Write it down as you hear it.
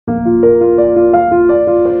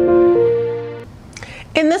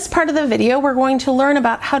In this part of the video, we're going to learn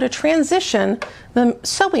about how to transition the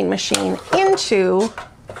sewing machine into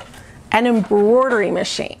an embroidery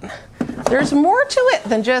machine. There's more to it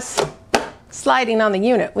than just sliding on the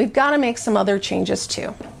unit. We've got to make some other changes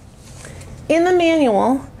too. In the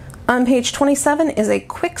manual, on page 27 is a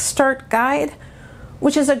quick start guide,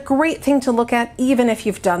 which is a great thing to look at even if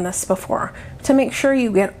you've done this before, to make sure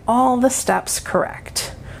you get all the steps correct.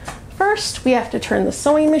 First, we have to turn the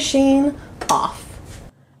sewing machine off.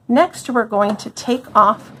 Next, we're going to take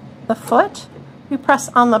off the foot. We press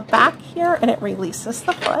on the back here and it releases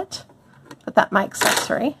the foot. Put that in my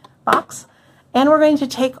accessory box. And we're going to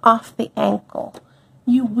take off the ankle.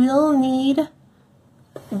 You will need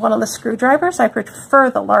one of the screwdrivers. I prefer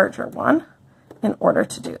the larger one in order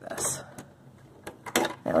to do this.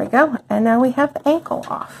 There we go. And now we have the ankle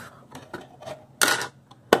off.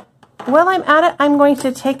 While I'm at it, I'm going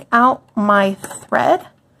to take out my thread,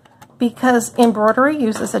 because embroidery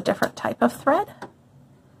uses a different type of thread.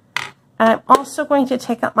 And I'm also going to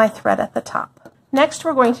take out my thread at the top. Next,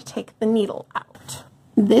 we're going to take the needle out.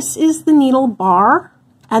 This is the needle bar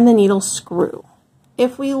and the needle screw.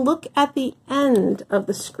 If we look at the end of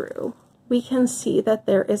the screw, we can see that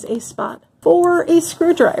there is a spot for a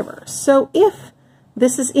screwdriver. So if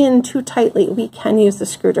this is in too tightly, we can use the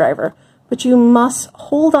screwdriver, but you must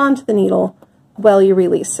hold on to the needle while you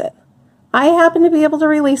release it. I happen to be able to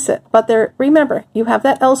release it, but remember, you have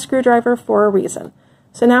that L screwdriver for a reason.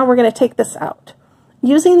 So now we're going to take this out.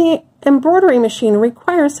 Using the embroidery machine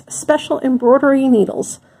requires special embroidery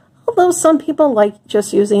needles. Although some people like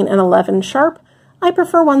just using an 11 sharp, I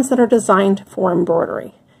prefer ones that are designed for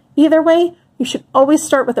embroidery. Either way, you should always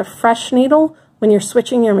start with a fresh needle when you're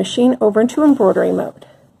switching your machine over into embroidery mode.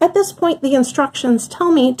 At this point, the instructions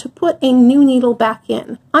tell me to put a new needle back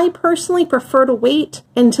in. I personally prefer to wait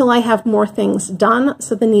until I have more things done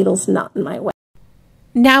so the needle's not in my way.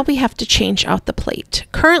 Now we have to change out the plate.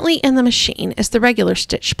 Currently in the machine is the regular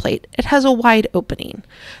stitch plate. It has a wide opening,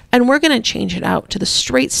 and we're going to change it out to the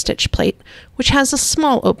straight stitch plate, which has a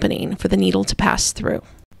small opening for the needle to pass through.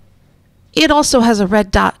 It also has a red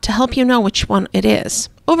dot to help you know which one it is.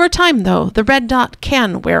 Over time, though, the red dot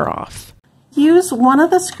can wear off. Use one of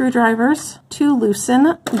the screwdrivers to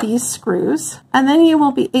loosen these screws, and then you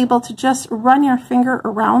will be able to just run your finger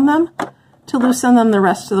around them to loosen them the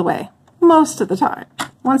rest of the way, most of the time.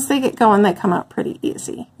 Once they get going, they come out pretty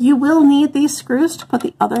easy. You will need these screws to put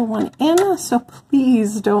the other one in, so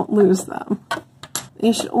please don't lose them.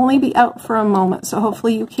 They should only be out for a moment, so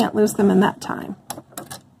hopefully you can't lose them in that time.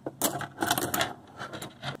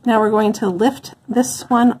 Now we're going to lift this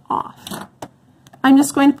one off. I'm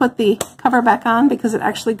just going to put the cover back on because it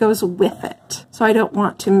actually goes with it, so I don't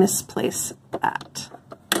want to misplace that.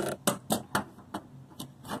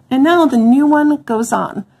 And now the new one goes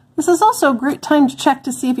on. This is also a great time to check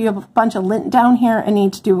to see if you have a bunch of lint down here and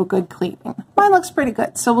need to do a good cleaning. Mine looks pretty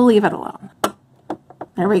good, so we'll leave it alone.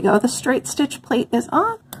 There we go, the straight stitch plate is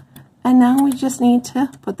on, and now we just need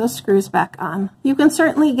to put those screws back on. You can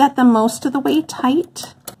certainly get them most of the way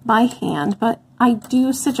tight by hand, but I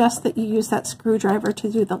do suggest that you use that screwdriver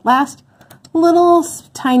to do the last little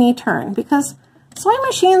tiny turn, because sewing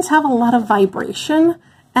machines have a lot of vibration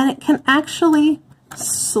and it can actually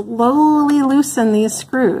slowly loosen these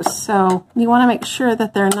screws. So you want to make sure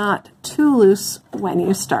that they're not too loose when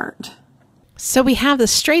you start. So we have the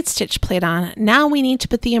straight stitch plate on. Now we need to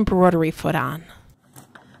put the embroidery foot on.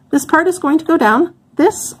 This part is going to go down.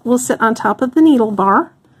 This will sit on top of the needle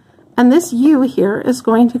bar, and this U here is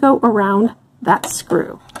going to go around that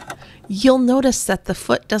screw. You'll notice that the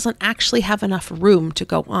foot doesn't actually have enough room to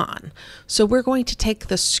go on. So we're going to take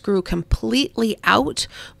the screw completely out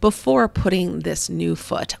before putting this new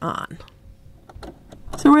foot on.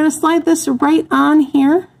 So we're going to slide this right on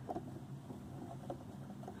here.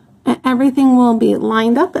 And everything will be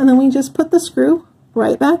lined up, and then we just put the screw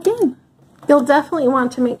right back in. You'll definitely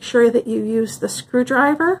want to make sure that you use the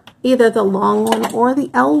screwdriver, either the long one or the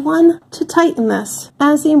L one, to tighten this.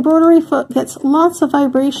 As the embroidery foot gets lots of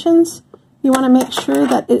vibrations, you want to make sure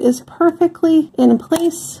that it is perfectly in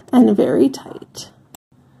place and very tight.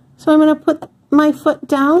 So I'm going to put my foot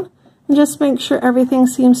down and just make sure everything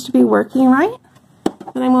seems to be working right.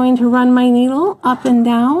 Then I'm going to run my needle up and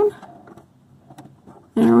down.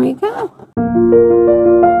 There we go.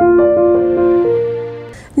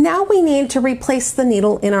 Now we need to replace the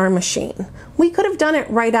needle in our machine. We could have done it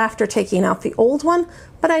right after taking out the old one,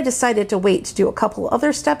 but I decided to wait to do a couple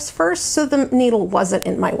other steps first so the needle wasn't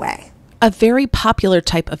in my way. A very popular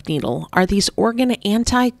type of needle are these organ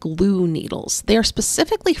anti-glue needles. They are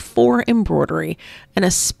specifically for embroidery and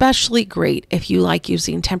especially great if you like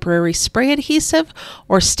using temporary spray adhesive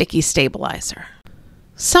or sticky stabilizer.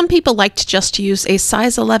 Some people like to just use a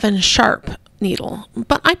size 11 sharp needle,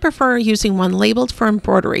 but I prefer using one labeled for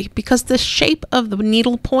embroidery because the shape of the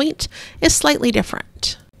needle point is slightly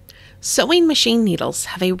different. Sewing machine needles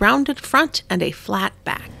have a rounded front and a flat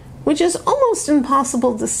back, which is almost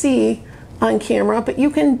impossible to see on camera, but you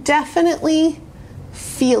can definitely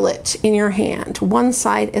feel it in your hand. One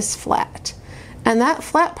side is flat, and that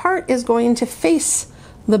flat part is going to face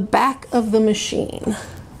the back of the machine.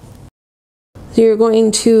 So you're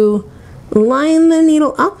going to line the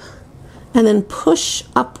needle up and then push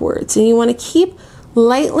upwards, and you want to keep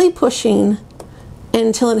lightly pushing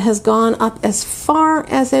until it has gone up as far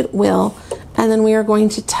as it will, and then we are going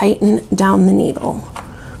to tighten down the needle.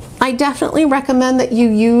 I definitely recommend that you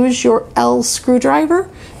use your L screwdriver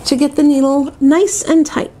to get the needle nice and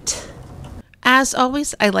tight. As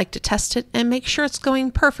always, I like to test it and make sure it's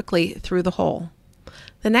going perfectly through the hole.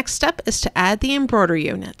 The next step is to add the embroidery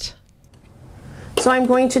unit. So I'm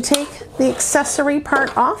going to take the accessory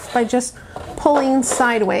part off by just pulling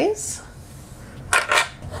sideways.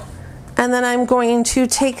 And then I'm going to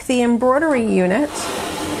take the embroidery unit,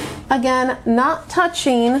 again, not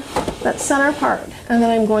touching that center part, and then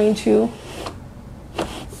I'm going to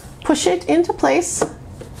push it into place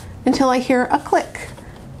until I hear a click.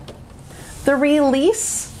 The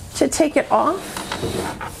release to take it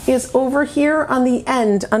off is over here on the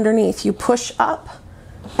end underneath. You push up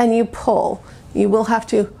and you pull. You will have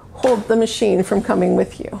to hold the machine from coming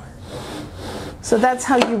with you. So that's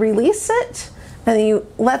how you release it, and then you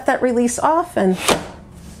let that release off and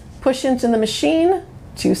push into the machine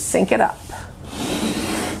to sync it up.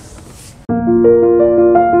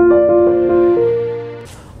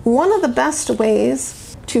 One of the best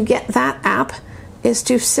ways to get that app is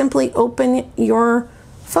to simply open your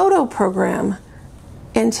photo program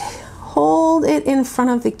and hold it in front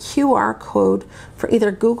of the QR code for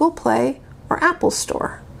either Google Play or Apple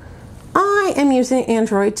Store. I am using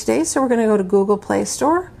Android today, so we're going to go to Google Play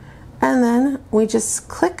Store, and then we just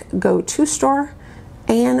click Go to Store,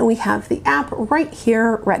 and we have the app right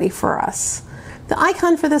here ready for us. The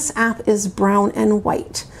icon for this app is brown and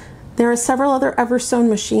white. There are several other EverSewn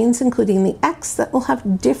machines, including the X, that will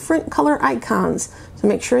have different color icons, so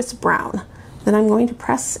make sure it's brown. Then I'm going to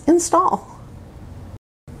press Install.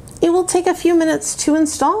 It will take a few minutes to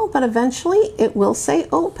install, but eventually it will say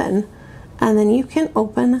Open, and then you can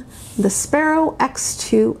open the Sparrow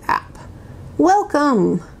X2 app.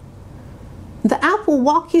 Welcome! The app will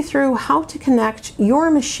walk you through how to connect your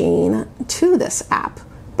machine to this app,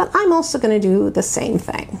 but I'm also going to do the same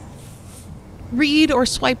thing. Read or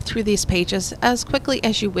swipe through these pages as quickly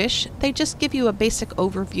as you wish. They just give you a basic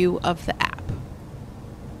overview of the app.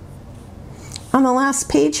 On the last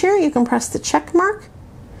page here, you can press the check mark,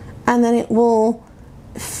 and then it will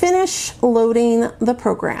finish loading the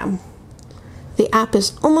program. The app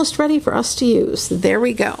is almost ready for us to use. There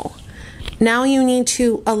we go. Now you need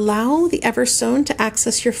to allow the EverSewn to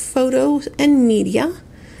access your photos and media.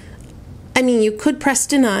 I mean, you could press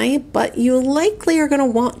deny, but you likely are going to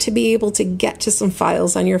want to be able to get to some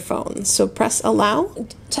files on your phone. So press allow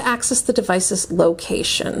to access the device's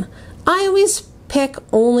location. I always pick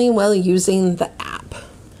only while using the app.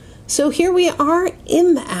 So here we are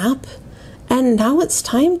in the app, and now it's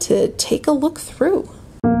time to take a look through.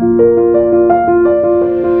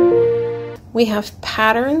 We have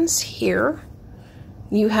patterns here.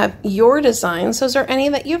 You have your designs. Those are any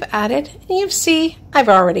that you've added. And you see, I've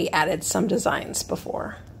already added some designs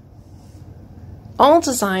before. All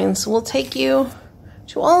designs will take you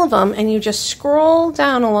to all of them, and you just scroll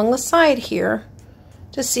down along the side here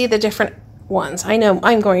to see the different ones. I know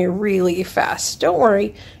I'm going really fast. Don't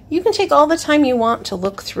worry. You can take all the time you want to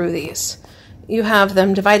look through these. You have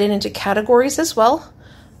them divided into categories as well.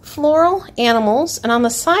 Floral, animals, and on the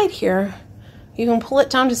side here, you can pull it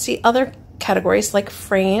down to see other categories like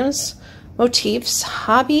frames, motifs,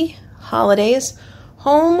 hobby, holidays,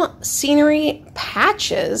 home, scenery,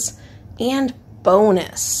 patches, and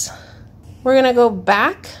bonus. We're going to go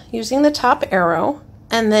back using the top arrow,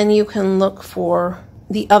 and then you can look for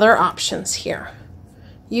the other options here.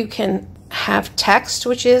 You can have text,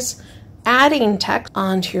 which is adding text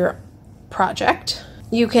onto your project.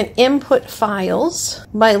 You can input files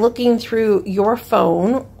by looking through your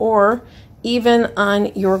phone or even on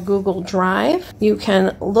your Google Drive. You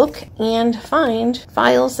can look and find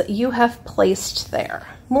files that you have placed there.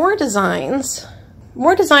 More designs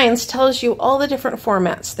tells you all the different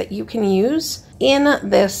formats that you can use in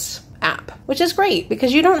this app, which is great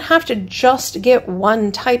because you don't have to just get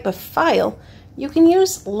one type of file. You can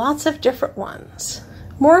use lots of different ones.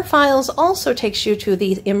 More Files also takes you to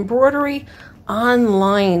the Embroidery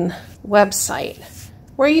online website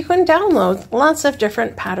where you can download lots of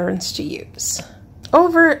different patterns to use.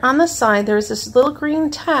 Over on the side, there's this little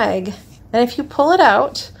green tag, and if you pull it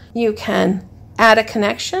out, you can add a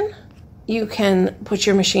connection, you can put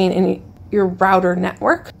your machine in your router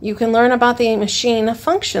network, you can learn about the machine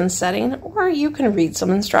function setting, or you can read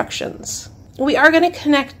some instructions. We are going to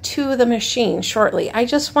connect to the machine shortly. I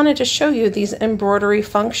just wanted to show you these embroidery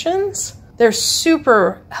functions. They're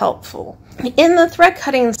super helpful. In the thread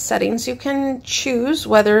cutting settings, you can choose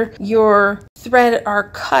whether your thread are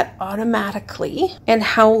cut automatically and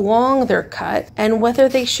how long they're cut, and whether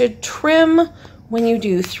they should trim when you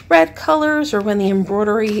do thread colors or when the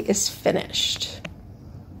embroidery is finished.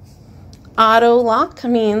 Auto lock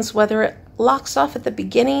means whether it locks off at the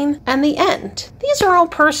beginning and the end. These are all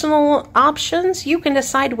personal options. You can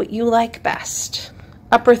decide what you like best.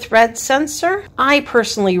 Upper thread sensor, I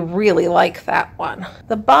personally really like that one.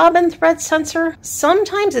 The bobbin thread sensor,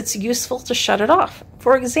 sometimes it's useful to shut it off.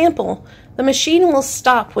 For example, the machine will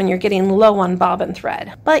stop when you're getting low on bobbin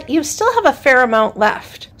thread, but you still have a fair amount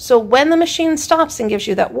left. So when the machine stops and gives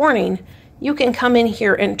you that warning, you can come in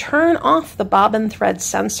here and turn off the bobbin thread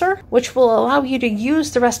sensor, which will allow you to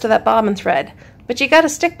use the rest of that bobbin thread. But you got to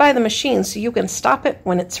stick by the machine so you can stop it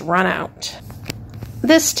when it's run out.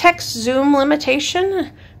 This text zoom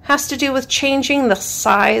limitation has to do with changing the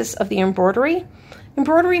size of the embroidery.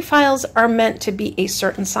 Embroidery files are meant to be a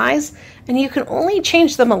certain size, and you can only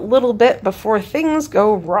change them a little bit before things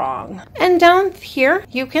go wrong. And down here,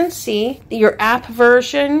 you can see your app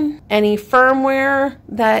version, any firmware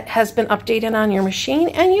that has been updated on your machine,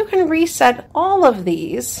 and you can reset all of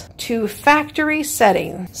these to factory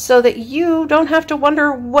settings so that you don't have to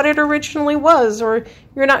wonder what it originally was, or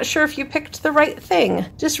you're not sure if you picked the right thing.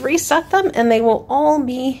 Just reset them and they will all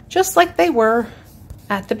be just like they were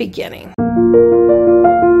at the beginning.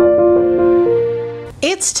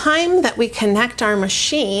 It's time that we connect our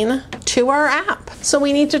machine to our app. So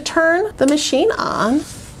we need to turn the machine on,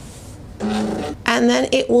 and then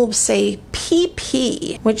it will say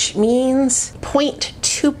PP, which means point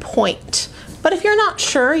to point. But if you're not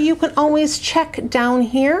sure, you can always check down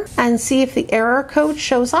here and see if the error code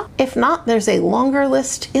shows up. If not, there's a longer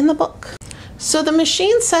list in the book. So the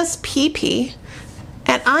machine says PP,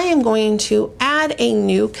 and I am going to add a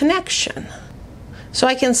new connection. So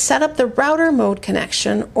I can set up the router mode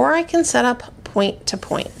connection, or I can set up point to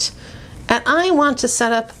point. And I want to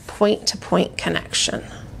set up point to point connection.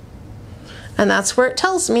 And that's where it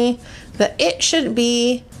tells me that it should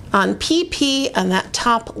be on PP and that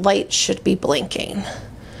top light should be blinking.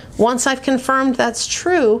 Once I've confirmed that's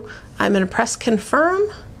true, I'm going to press confirm.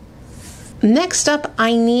 Next up,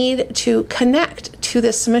 I need to connect to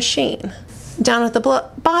this machine. Down at the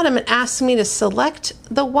bottom, it asks me to select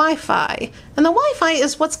the Wi-Fi. And the Wi-Fi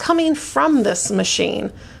is what's coming from this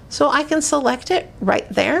machine. So I can select it right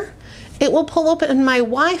there. It will pull up in my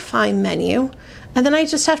Wi-Fi menu. And then I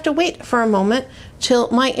just have to wait for a moment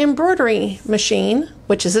till my embroidery machine,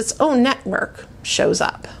 which is its own network, shows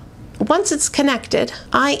up. Once it's connected,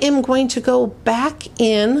 I am going to go back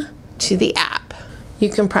in to the app. You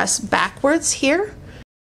can press backwards here.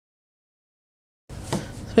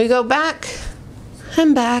 We go back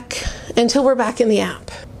and back until we're back in the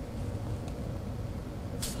app.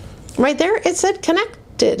 Right there, it said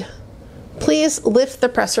connected. Please lift the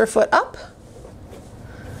presser foot up.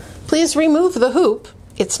 Please remove the hoop.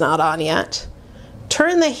 It's not on yet.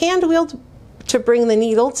 Turn the hand wheel to bring the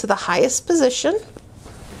needle to the highest position.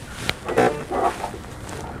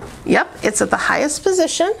 Yep, it's at the highest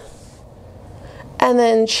position. And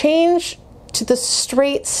then change to the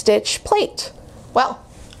straight stitch plate. Well,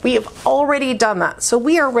 we have already done that, so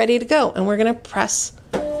we are ready to go, and we're going to press.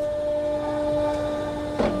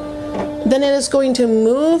 Then it is going to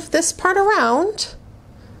move this part around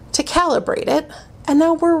to calibrate it, and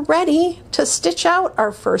now we're ready to stitch out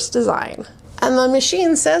our first design. And the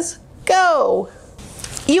machine says, go!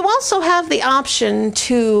 You also have the option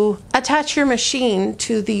to attach your machine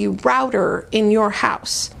to the router in your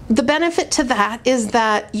house. The benefit to that is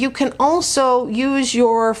that you can also use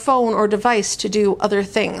your phone or device to do other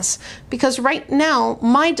things, because right now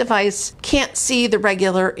my device can't see the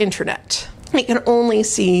regular internet. It can only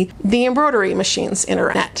see the embroidery machine's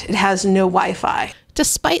internet. It has no Wi-Fi.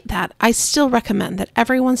 Despite that, I still recommend that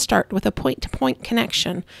everyone start with a point-to-point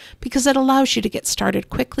connection because it allows you to get started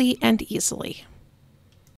quickly and easily.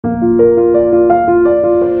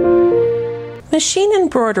 Machine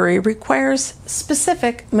embroidery requires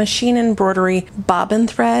specific machine embroidery bobbin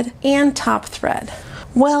thread and top thread.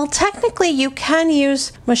 Well, technically you can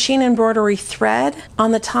use machine embroidery thread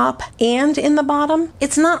on the top and in the bottom.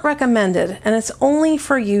 It's not recommended, and it's only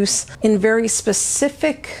for use in very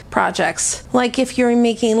specific projects, like if you're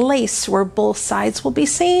making lace where both sides will be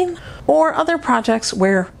seen, or other projects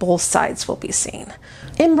where both sides will be seen.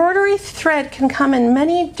 Embroidery thread can come in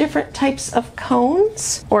many different types of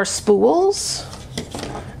cones or spools,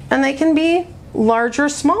 and they can be large or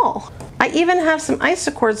small. I even have some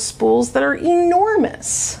isocord spools that are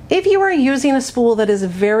enormous. If you are using a spool that is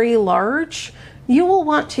very large, you will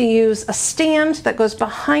want to use a stand that goes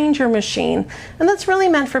behind your machine, and that's really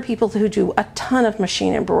meant for people who do a ton of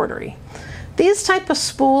machine embroidery. These type of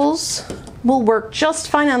spools will work just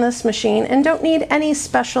fine on this machine and don't need any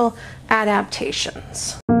special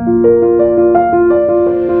adaptations.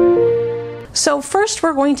 So first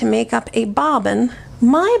we're going to make up a bobbin.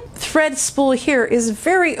 My thread spool here is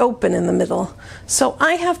very open in the middle, so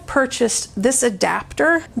I have purchased this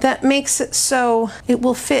adapter that makes it so it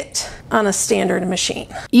will fit on a standard machine.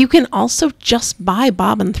 You can also just buy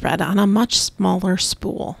bobbin thread on a much smaller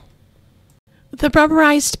spool. The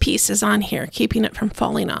rubberized piece is on here, keeping it from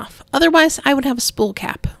falling off. Otherwise, I would have a spool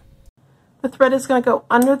cap. The thread is going to go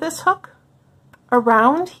under this hook,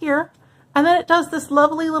 around here, and then it does this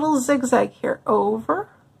lovely little zigzag here, over,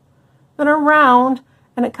 then around,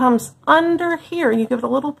 and it comes under here, and you give it a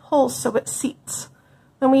little pull so it seats.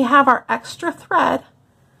 Then we have our extra thread,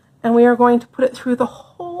 and we are going to put it through the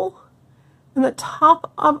hole in the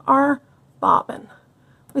top of our bobbin.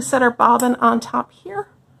 We set our bobbin on top here.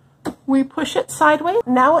 We push it sideways.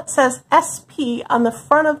 Now it says SP on the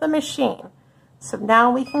front of the machine. So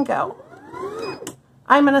now we can go.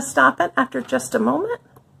 I'm going to stop it after just a moment,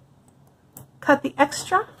 cut the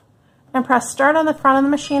extra, and press start on the front of the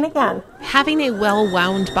machine again. Having a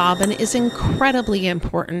well-wound bobbin is incredibly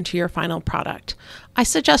important to your final product. I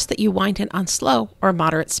suggest that you wind it on slow or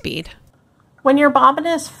moderate speed. When your bobbin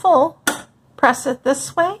is full, press it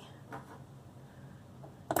this way,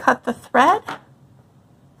 cut the thread,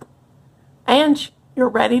 and you're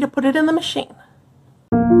ready to put it in the machine.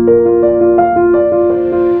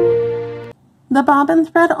 The bobbin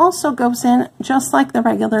thread also goes in just like the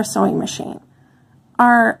regular sewing machine.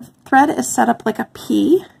 Our thread is set up like a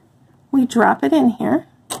P. We drop it in here,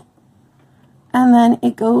 and then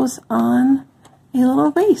it goes on a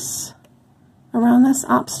little race around this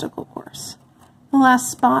obstacle course. The last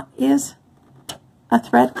spot is a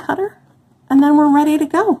thread cutter, and then we're ready to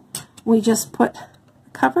go. We just put the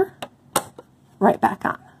cover right back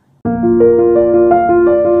on.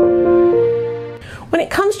 When it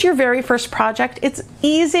comes to your very first project, it's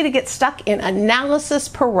easy to get stuck in analysis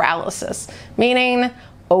paralysis, meaning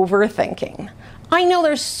overthinking. I know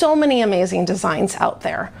there's so many amazing designs out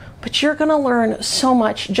there, but you're gonna learn so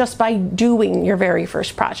much just by doing your very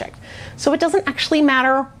first project. So it doesn't actually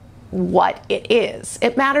matter what it is.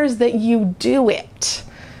 It matters that you do it.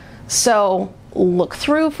 So look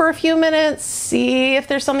through for a few minutes, see if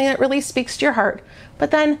there's something that really speaks to your heart,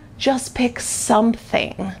 but then just pick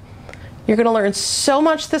something. You're going to learn so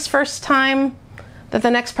much this first time that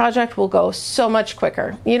the next project will go so much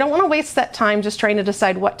quicker. You don't want to waste that time just trying to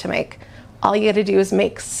decide what to make. All you got to do is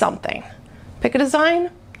make something. Pick a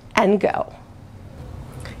design and go.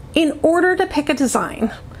 In order to pick a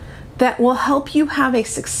design that will help you have a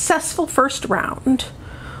successful first round,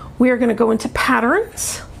 we are going to go into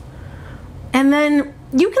patterns. And then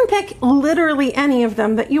you can pick literally any of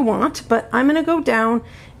them that you want, but I'm going to go down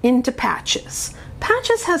into patches.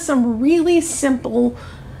 Patches has some really simple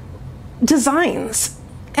designs,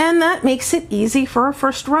 and that makes it easy for a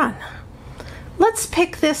first run. Let's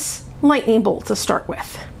pick this lightning bolt to start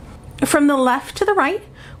with. From the left to the right,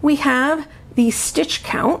 we have the stitch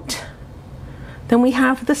count, then we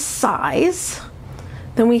have the size,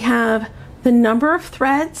 then we have the number of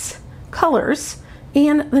threads, colors,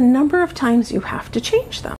 and the number of times you have to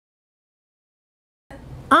change them.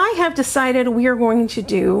 I have decided we are going to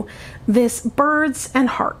do this birds and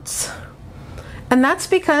hearts. And that's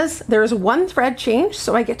because there's one thread change,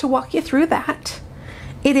 so I get to walk you through that.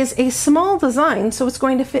 It is a small design, so it's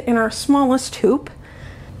going to fit in our smallest hoop.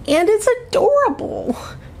 And it's adorable.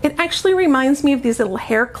 It actually reminds me of these little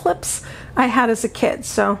hair clips I had as a kid,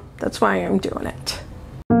 so that's why I'm doing it.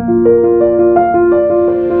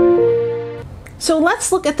 So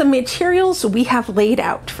let's look at the materials we have laid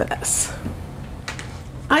out for this.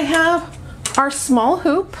 I have our small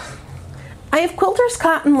hoop. I have quilter's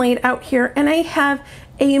cotton laid out here, and I have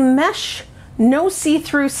a mesh no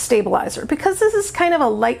see-through stabilizer. Because this is kind of a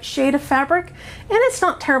light shade of fabric and it's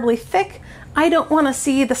not terribly thick, I don't want to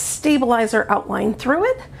see the stabilizer outline through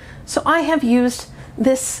it, so I have used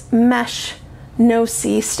this mesh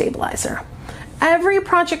no-see stabilizer. Every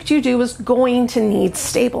project you do is going to need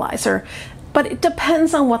stabilizer, but it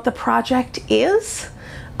depends on what the project is,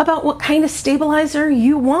 about what kind of stabilizer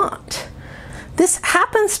you want. This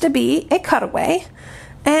happens to be a cutaway,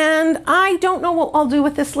 and I don't know what I'll do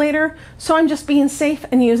with this later, so I'm just being safe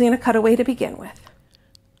and using a cutaway to begin with.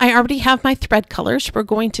 I already have my thread colors. We're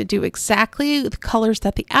going to do exactly the colors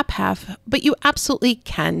that the app have, but you absolutely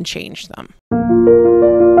can change them.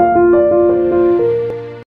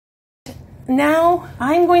 Now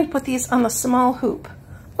I'm going to put these on the small hoop.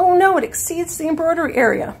 Oh no, it exceeds the embroidery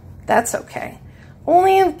area. That's okay.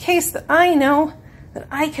 Only in case that I know that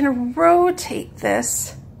I can rotate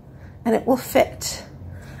this and it will fit.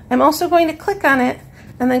 I'm also going to click on it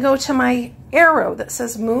and then go to my arrow that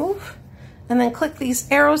says move, and then click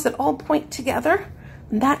these arrows that all point together.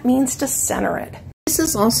 And that means to center it. This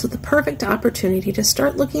is also the perfect opportunity to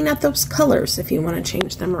start looking at those colors if you want to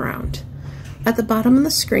change them around. At the bottom of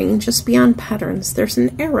the screen, just beyond patterns, there's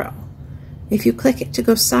an arrow. If you click it to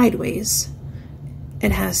go sideways,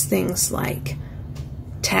 it has things like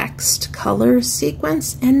text, color,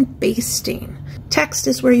 sequence, and basting. Text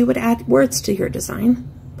is where you would add words to your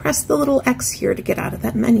design. Press the little X here to get out of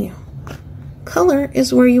that menu. Color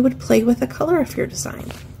is where you would play with the color of your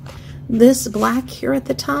design. This black here at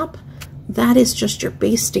the top, that is just your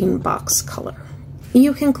basting box color.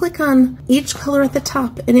 You can click on each color at the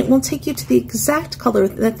top and it will take you to the exact color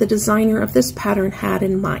that the designer of this pattern had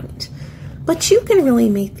in mind. But you can really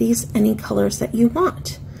make these any colors that you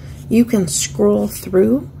want. You can scroll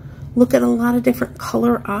through, look at a lot of different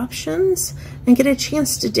color options, and get a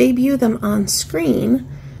chance to debut them on screen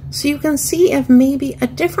so you can see if maybe a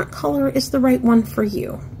different color is the right one for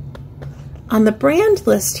you. On the brand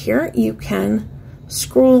list here, you can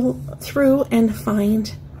scroll through and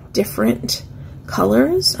find different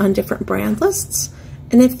colors on different brand lists.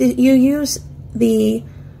 And if you use the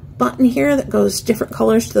button here that goes different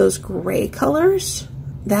colors to those gray colors,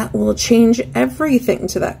 that will change everything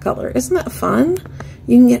to that color. Isn't that fun?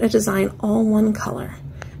 You can get a design all one color.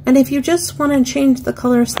 And if you just want to change the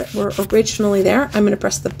colors that were originally there, I'm going to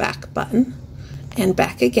press the back button and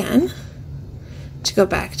back again to go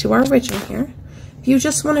back to our original here. If you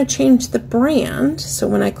just want to change the brand, so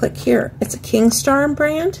when I click here, it's a Kingstar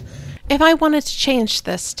brand. If I wanted to change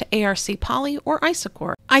this to ARC Poly or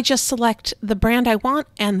Isocore, I just select the brand I want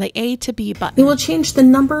and the A to B button. It will change the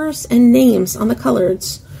numbers and names on the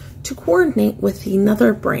colors to coordinate with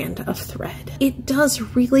another brand of thread. It does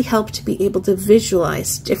really help to be able to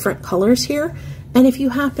visualize different colors here, and if you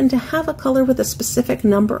happen to have a color with a specific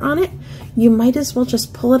number on it, you might as well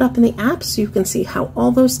just pull it up in the app so you can see how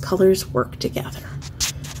all those colors work together.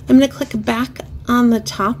 I'm going to click back on the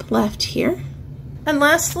top left here. And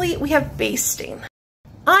lastly, we have basting.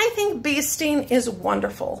 I think basting is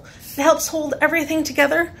wonderful. It helps hold everything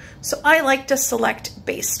together, so I like to select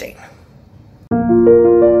basting.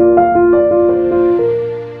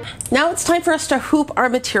 Now it's time for us to hoop our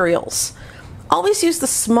materials. Always use the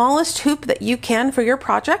smallest hoop that you can for your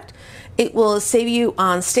project. It will save you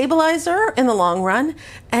on stabilizer in the long run,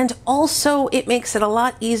 and also it makes it a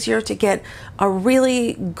lot easier to get a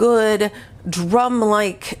really good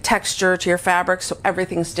drum-like texture to your fabric so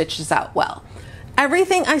everything stitches out well.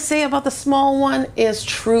 Everything I say about the small one is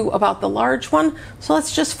true about the large one, so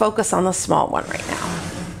let's just focus on the small one right now.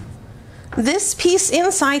 This piece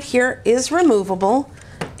inside here is removable,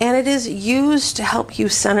 and it is used to help you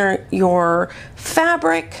center your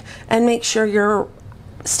fabric and make sure your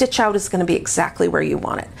stitch out is going to be exactly where you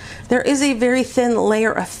want it. There is a very thin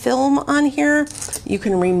layer of film on here. You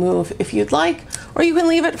can remove if you'd like, or you can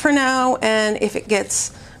leave it for now, and if it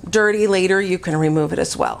gets dirty later, you can remove it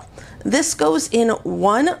as well. This goes in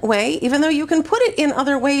one way. Even though you can put it in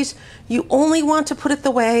other ways, you only want to put it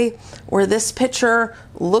the way where this picture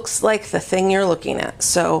looks like the thing you're looking at.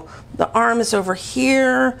 So the arm is over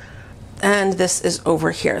here and this is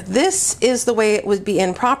over here. This is the way it would be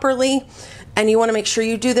in properly, and you want to make sure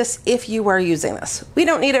you do this if you are using this. We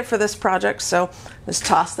don't need it for this project, so just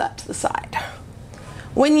toss that to the side.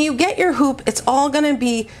 When you get your hoop, it's all going to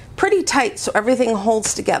be pretty tight so everything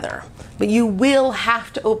holds together, but you will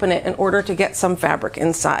have to open it in order to get some fabric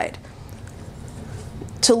inside.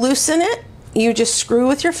 To loosen it, you just screw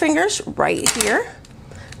with your fingers right here,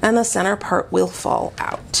 and the center part will fall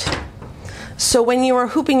out. So when you are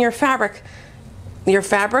hooping your fabric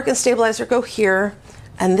and stabilizer go here,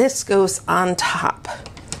 and this goes on top.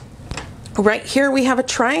 Right here we have a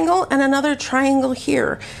triangle and another triangle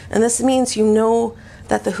here, and this means you know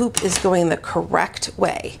that the hoop is going the correct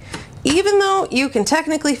way. even though you can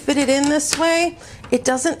technically fit it in this way, it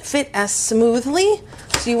doesn't fit as smoothly.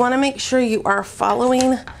 So you want to make sure you are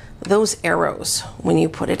following those arrows when you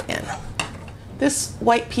put it in. This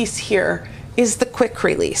white piece here is the quick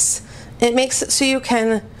release. It makes it so you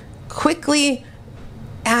can quickly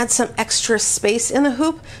add some extra space in the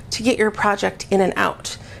hoop to get your project in and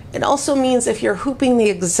out. It also means if you're hooping the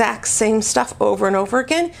exact same stuff over and over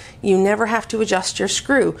again, you never have to adjust your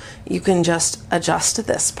screw. You can just adjust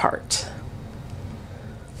this part.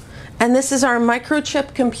 And this is our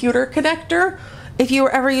microchip computer connector. If you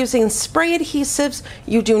are ever using spray adhesives,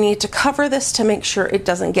 you do need to cover this to make sure it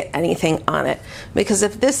doesn't get anything on it, because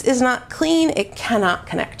if this is not clean, it cannot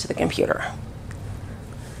connect to the computer.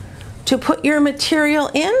 To put your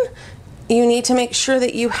material in, you need to make sure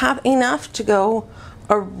that you have enough to go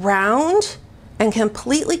around and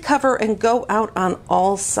completely cover and go out on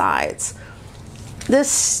all sides.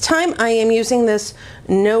 This time I am using this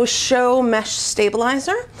no-show mesh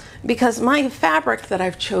stabilizer because my fabric that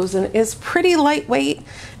I've chosen is pretty lightweight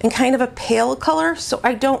and kind of a pale color, so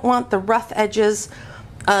I don't want the rough edges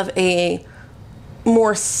of a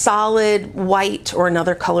more solid white or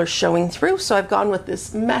another color showing through, so I've gone with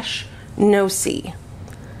this mesh no-see.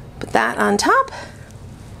 Put that on top,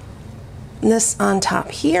 this on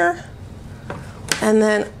top here, and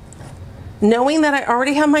then knowing that I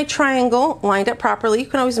already have my triangle lined up properly, you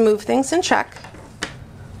can always move things and check.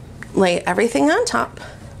 Lay everything on top.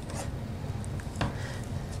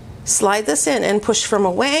 Slide this in and push from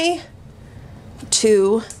away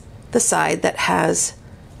to the side that has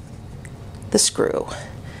the screw.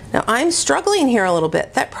 Now I'm struggling here a little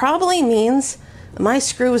bit. That probably means my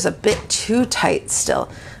screw is a bit too tight still.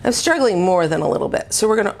 I'm struggling more than a little bit. So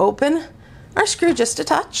we're going to open our screw just a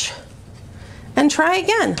touch and try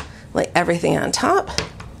again. Lay everything on top,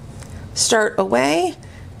 start away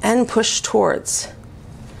and push towards.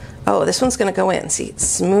 Oh, this one's going to go in. See,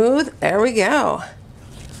 smooth. There we go.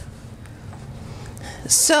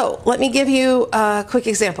 So let me give you a quick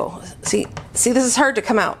example. See, this is hard to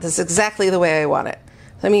come out. This is exactly the way I want it.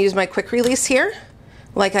 Let me use my quick release here,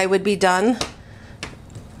 like I would be done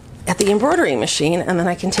at the embroidery machine, and then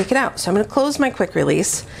I can take it out. So I'm going to close my quick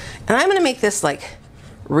release, and I'm going to make this like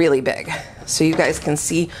really big so you guys can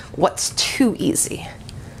see what's too easy.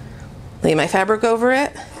 Lay my fabric over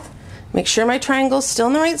it, make sure my triangle's still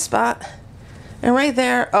in the right spot, and right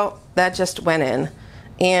there, oh, that just went in.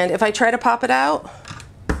 And if I try to pop it out,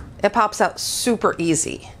 it pops out super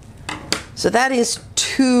easy. So that is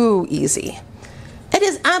too easy. It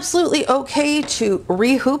is absolutely okay to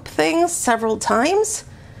rehoop things several times.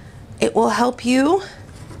 It will help you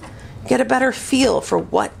get a better feel for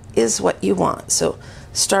what you want. So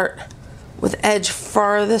start with edge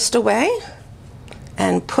farthest away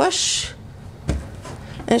and push,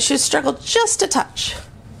 and it should struggle just a touch.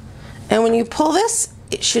 And when you pull this,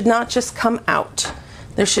 it should not just come out.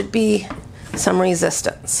 There should be some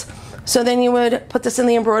resistance. So then you would put this in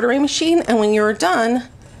the embroidery machine, and when you're done,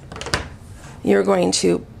 you're going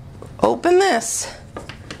to open this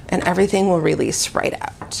and everything will release right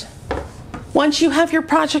out. Once you have your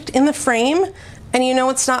project in the frame and you know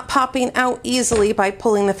it's not popping out easily by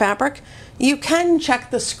pulling the fabric, you can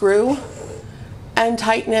check the screw and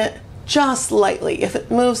tighten it just lightly. If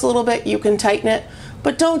it moves a little bit, you can tighten it,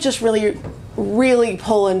 but don't just really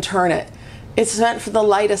pull and turn it. It's meant for the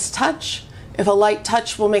lightest touch. If a light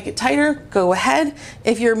touch will make it tighter, go ahead.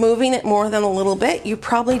 If you're moving it more than a little bit, you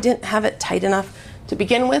probably didn't have it tight enough to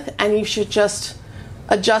begin with, and you should just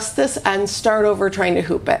adjust this and start over trying to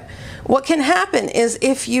hoop it. What can happen is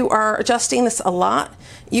if you are adjusting this a lot,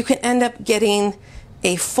 you can end up getting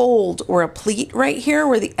a fold or a pleat right here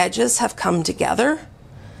where the edges have come together,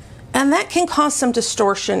 and that can cause some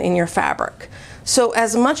distortion in your fabric. So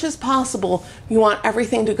as much as possible, you want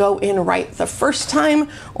everything to go in right the first time,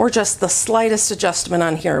 or just the slightest adjustment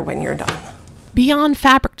on here when you're done. Beyond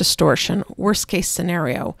fabric distortion, worst case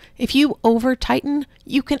scenario, if you over tighten,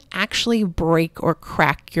 you can actually break or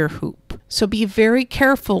crack your hoop. So be very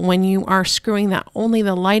careful when you are screwing that only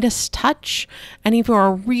the lightest touch, and if you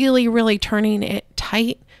are really turning it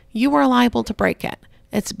tight, you are liable to break it.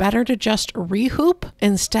 It's better to just rehoop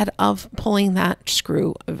instead of pulling that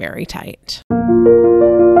screw very tight.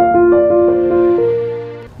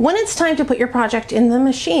 When it's time to put your project in the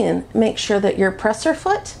machine, make sure that your presser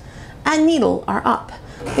foot and needle are up.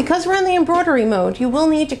 Because we're in the embroidery mode, you will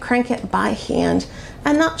need to crank it by hand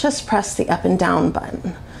and not just press the up and down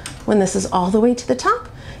button. When this is all the way to the top,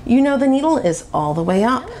 you know the needle is all the way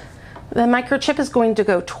up. The microchip is going to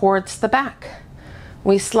go towards the back.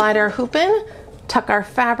 We slide our hoop in, tuck our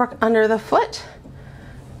fabric under the foot,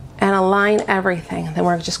 and align everything. Then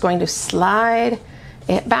we're just going to slide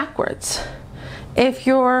it backwards. If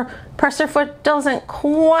your presser foot doesn't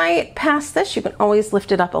quite pass this, you can always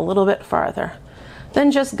lift it up a little bit farther.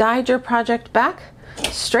 Then just guide your project back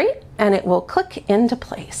straight and it will click into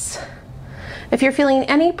place. If you're feeling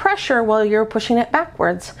any pressure while you're pushing it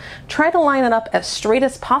backwards, try to line it up as straight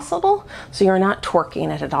as possible so you're not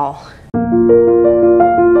torquing it at all.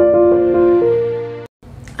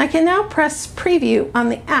 I can now press preview on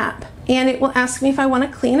the app and it will ask me if I want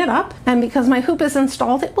to clean it up, and because my hoop is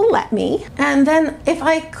installed it will let me. And then if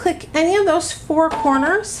I click any of those four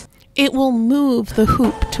corners, it will move the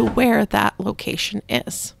hoop to where that location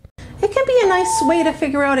is. It can be a nice way to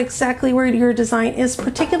figure out exactly where your design is,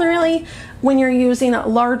 particularly when you're using a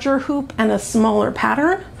larger hoop and a smaller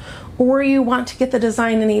pattern, or you want to get the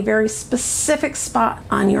design in a very specific spot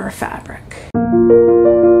on your fabric.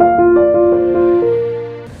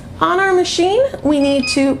 On our machine, we need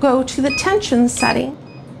to go to the tension setting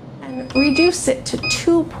and reduce it to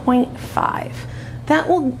 2.5. That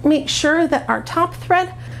will make sure that our top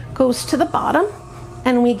thread goes to the bottom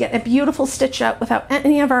and we get a beautiful stitch out without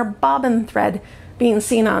any of our bobbin thread being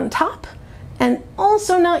seen on top, and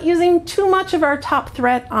also not using too much of our top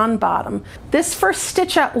thread on bottom. This first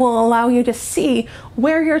stitch out will allow you to see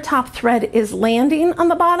where your top thread is landing on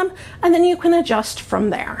the bottom, and then you can adjust from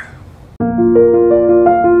there.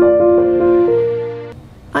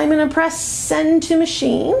 I'm going to press send to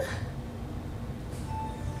machine.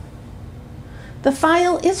 The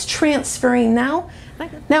file is transferring now.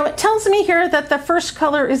 Now it tells me here that the first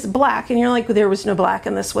color is black, and you're like, there was no black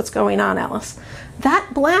in this. What's going on, Alice?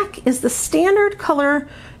 That black is the standard color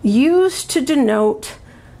used to denote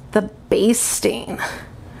the basting,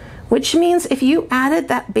 which means if you added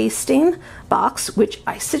that basting box, which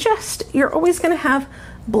I suggest, you're always going to have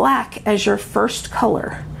black as your first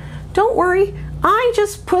color. Don't worry, I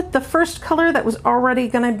just put the first color that was already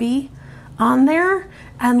going to be on there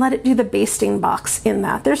and let it do the basting box in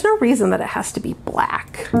that. There's no reason that it has to be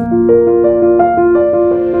black.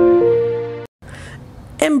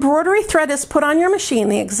 Embroidery thread is put on your machine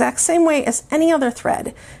the exact same way as any other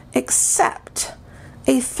thread, except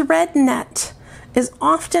a thread net is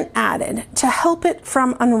often added to help it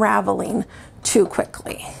from unraveling too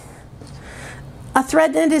quickly. A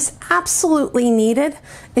thread net is absolutely needed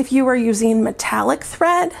if you are using metallic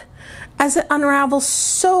thread, as it unravels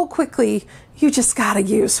so quickly you just gotta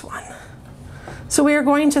use one. So we are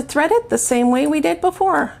going to thread it the same way we did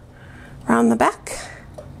before. Around the back,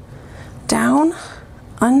 down,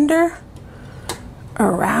 under,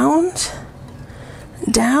 around,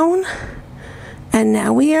 down, and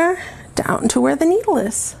now we are down to where the needle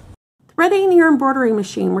is. Threading your embroidery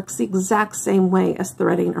machine works the exact same way as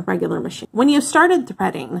threading a regular machine. When you started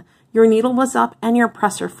threading, your needle was up and your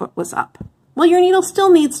presser foot was up. Well, your needle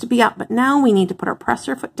still needs to be up, but now we need to put our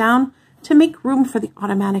presser foot down to make room for the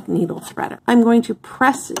automatic needle threader. I'm going to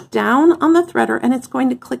press down on the threader and it's going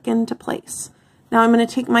to click into place. Now I'm going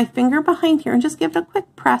to take my finger behind here and just give it a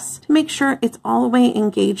quick press to make sure it's all the way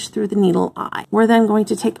engaged through the needle eye. We're then going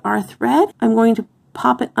to take our thread. I'm going to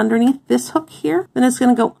pop it underneath this hook here. Then it's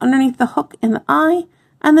going to go underneath the hook in the eye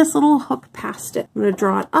and this little hook past it. I'm going to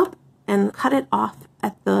draw it up and cut it off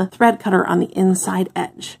at the thread cutter on the inside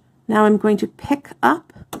edge. Now I'm going to pick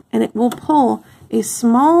up and it will pull a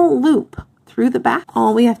small loop through the back.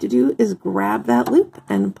 All we have to do is grab that loop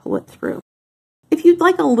and pull it through. If you'd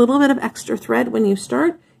like a little bit of extra thread when you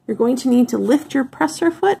start, you're going to need to lift your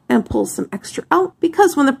presser foot and pull some extra out,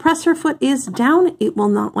 because when the presser foot is down, it will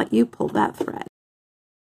not let you pull that thread.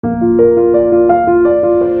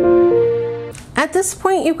 At this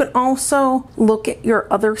point, you can also look at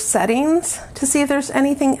your other settings to see if there's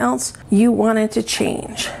anything else you wanted to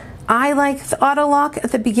change. I like the auto lock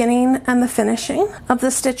at the beginning and the finishing of the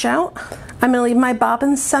stitch out. I'm going to leave my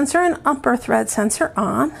bobbin sensor and upper thread sensor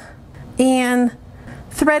on. And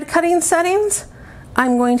thread cutting settings,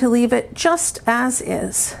 I'm going to leave it just as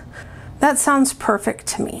is. That sounds perfect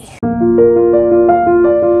to me.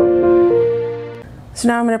 So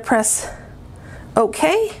now I'm going to press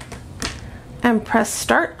OK and press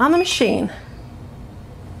start on the machine.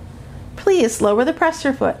 Please lower the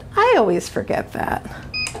presser foot. I always forget that.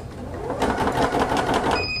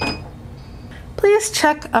 Please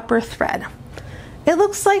check upper thread. It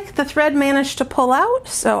looks like the thread managed to pull out,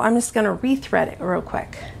 so I'm just going to re-thread it real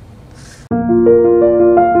quick.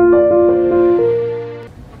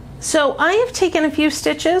 So I have taken a few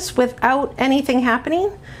stitches without anything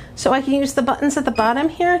happening, so I can use the buttons at the bottom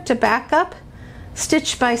here to back up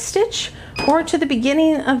stitch by stitch or to the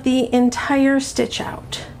beginning of the entire stitch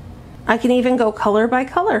out. I can even go color by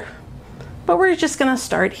color, but we're just going to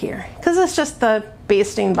start here because it's just the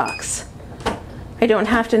basting box. I don't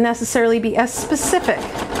have to necessarily be as specific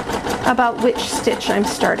about which stitch I'm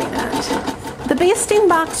starting at. The basting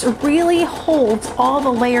box really holds all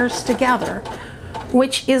the layers together,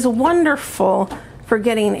 which is wonderful for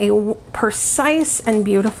getting a precise and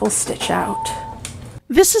beautiful stitch out.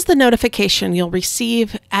 This is the notification you'll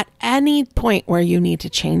receive at any point where you need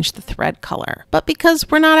to change the thread color. But because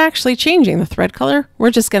we're not actually changing the thread color,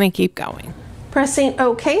 we're just going to keep going. Pressing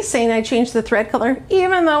OK, saying I changed the thread color,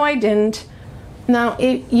 even though I didn't. Now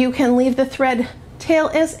you can leave the thread tail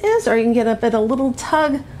as is, or you can get a little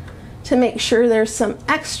tug to make sure there's some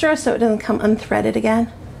extra so it doesn't come unthreaded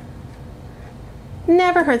again.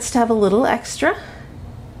 Never hurts to have a little extra.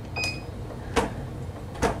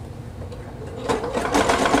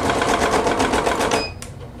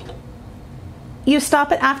 You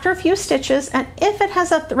stop it after a few stitches, and if it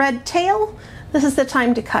has a thread tail, this is the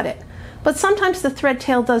time to cut it. But sometimes the thread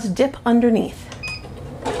tail does dip underneath.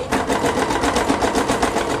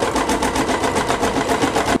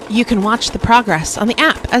 You can watch the progress on the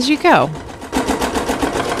app as you go.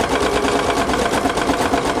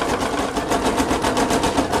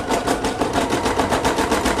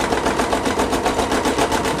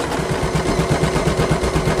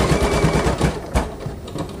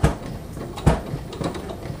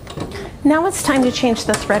 Now it's time to change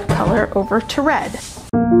the thread color over to red.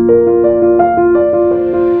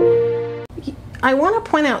 I want to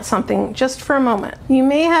point out something just for a moment. You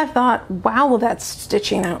may have thought, wow, that's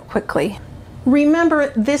stitching out quickly.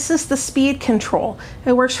 Remember, this is the speed control.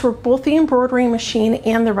 It works for both the embroidery machine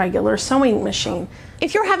and the regular sewing machine.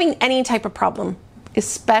 If you're having any type of problem,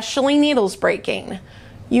 especially needles breaking,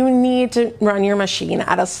 you need to run your machine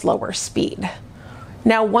at a slower speed.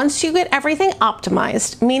 Now, once you get everything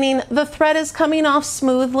optimized, meaning the thread is coming off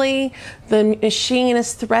smoothly, the machine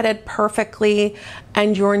is threaded perfectly,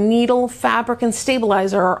 and your needle, fabric, and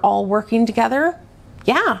stabilizer are all working together,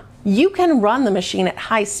 yeah, you can run the machine at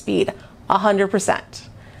high speed, 100%.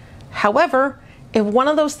 However, if one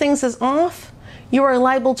of those things is off, you are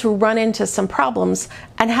liable to run into some problems,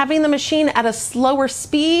 and having the machine at a slower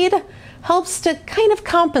speed helps to kind of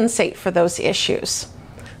compensate for those issues.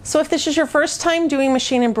 So if this is your first time doing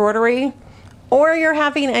machine embroidery, or you're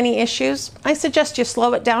having any issues, I suggest you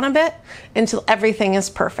slow it down a bit until everything is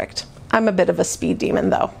perfect. I'm a bit of a speed demon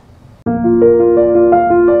though.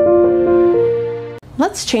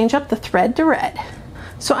 Let's change up the thread to red.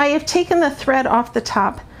 So I have taken the thread off the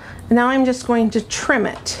top. Now I'm just going to trim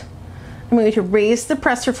it. I'm going to raise the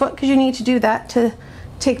presser foot because you need to do that to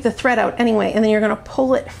take the thread out anyway, and then you're going to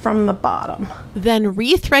pull it from the bottom. Then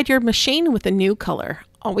rethread your machine with a new color.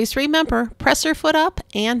 Always remember, presser foot up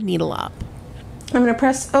and needle up. I'm going to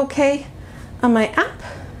press OK on my app.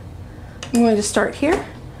 I'm going to start here.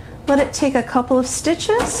 Let it take a couple of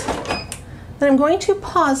stitches. Then I'm going to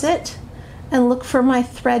pause it and look for my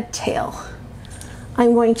thread tail.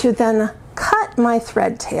 I'm going to then cut my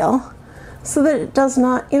thread tail so that it does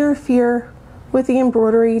not interfere with the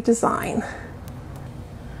embroidery design.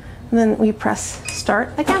 And then we press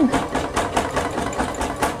start again.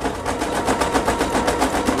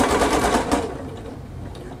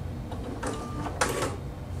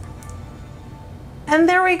 And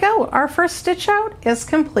there we go, our first stitch out is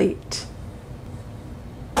complete.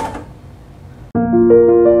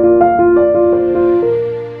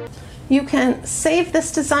 You can save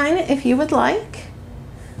this design if you would like,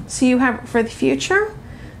 so you have it for the future.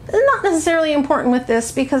 It's not necessarily important with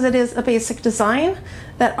this because it is a basic design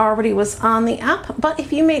that already was on the app, but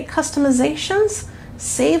if you make customizations,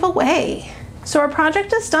 save away. So our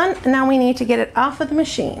project is done, and now we need to get it off of the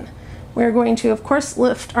machine. We're going to, of course,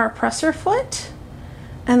 lift our presser foot,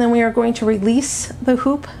 and then we are going to release the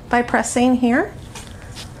hoop by pressing here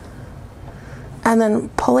and then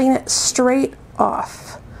pulling it straight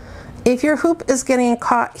off. If your hoop is getting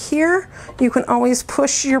caught here, you can always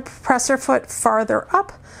push your presser foot farther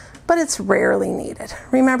up, but it's rarely needed.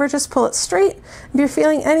 Remember, just pull it straight. If you're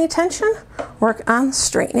feeling any tension, work on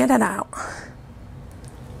straightening it out.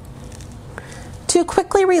 To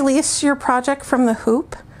quickly release your project from the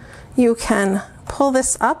hoop, you can pull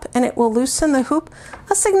this up and it will loosen the hoop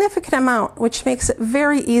a significant amount, which makes it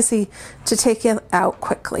very easy to take it out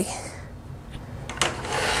quickly.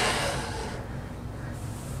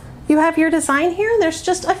 You have your design here. There's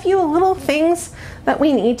just a few little things that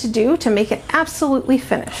we need to do to make it absolutely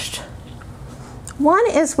finished. One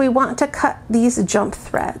is we want to cut these jump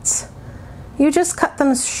threads. You just cut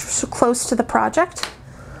them close to the project.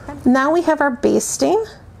 Now we have our basting,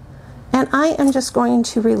 and I am just going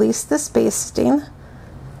to release this basting.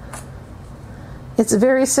 It's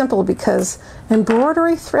very simple because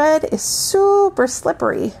embroidery thread is super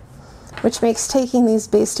slippery, which makes taking these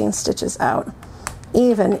basting stitches out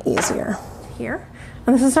even easier. Here,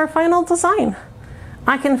 and this is our final design.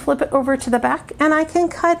 I can flip it over to the back and I can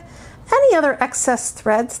cut any other excess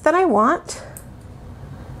threads that I want.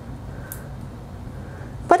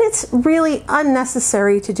 But it's really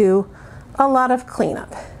unnecessary to do a lot of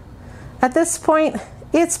cleanup. At this point,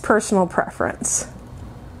 it's personal preference.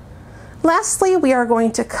 Lastly, we are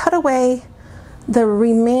going to cut away the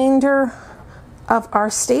remainder of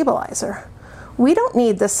our stabilizer. We don't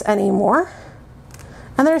need this anymore,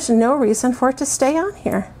 and there's no reason for it to stay on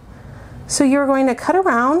here. So you're going to cut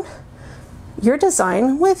around your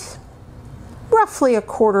design with roughly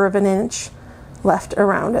 1/4 of an inch left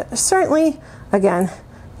around it. Certainly, again,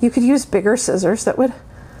 you could use bigger scissors. That would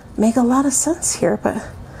make a lot of sense here, but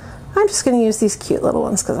I'm just going to use these cute little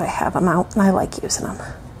ones because I have them out and I like using them.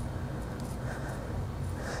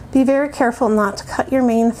 Be very careful not to cut your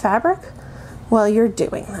main fabric while you're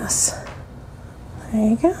doing this. There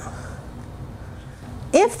you go.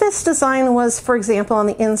 If this design was, for example, on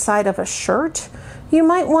the inside of a shirt, you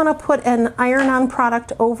might want to put an iron-on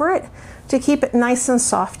product over it to keep it nice and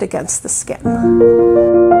soft against the skin.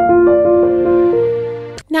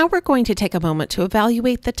 Now we're going to take a moment to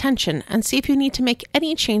evaluate the tension and see if you need to make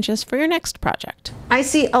any changes for your next project. I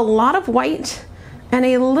see a lot of white and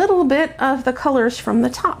a little bit of the colors from the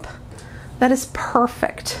top. That is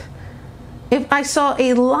perfect. If I saw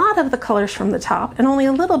a lot of the colors from the top and only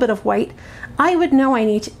a little bit of white, I would know I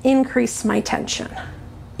need to increase my tension.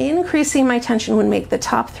 Increasing my tension would make the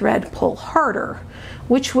top thread pull harder,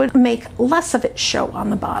 which would make less of it show on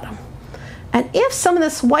the bottom. And if some of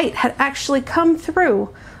this white had actually come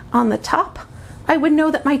through on the top, I would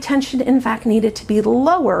know that my tension in fact needed to be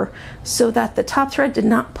lower so that the top thread did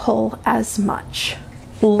not pull as much.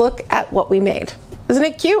 Look at what we made. Isn't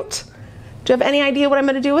it cute? Do you have any idea what I'm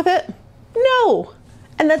going to do with it? No,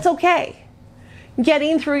 and that's okay.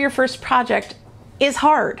 Getting through your first project is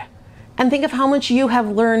hard, and think of how much you have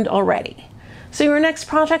learned already. So your next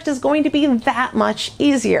project is going to be that much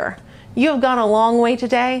easier. You have gone a long way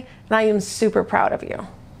today, and I am super proud of you.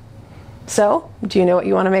 So, do you know what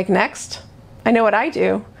you want to make next? I know what I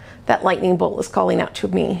do. That lightning bolt is calling out to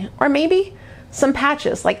me. Or maybe some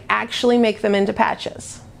patches, like actually make them into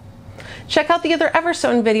patches. Check out the other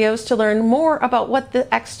EverSewn videos to learn more about what the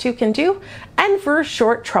X2 can do and for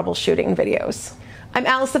short troubleshooting videos. I'm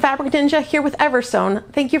Alice the Fabric Ninja here with EverSewn.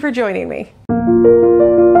 Thank you for joining me.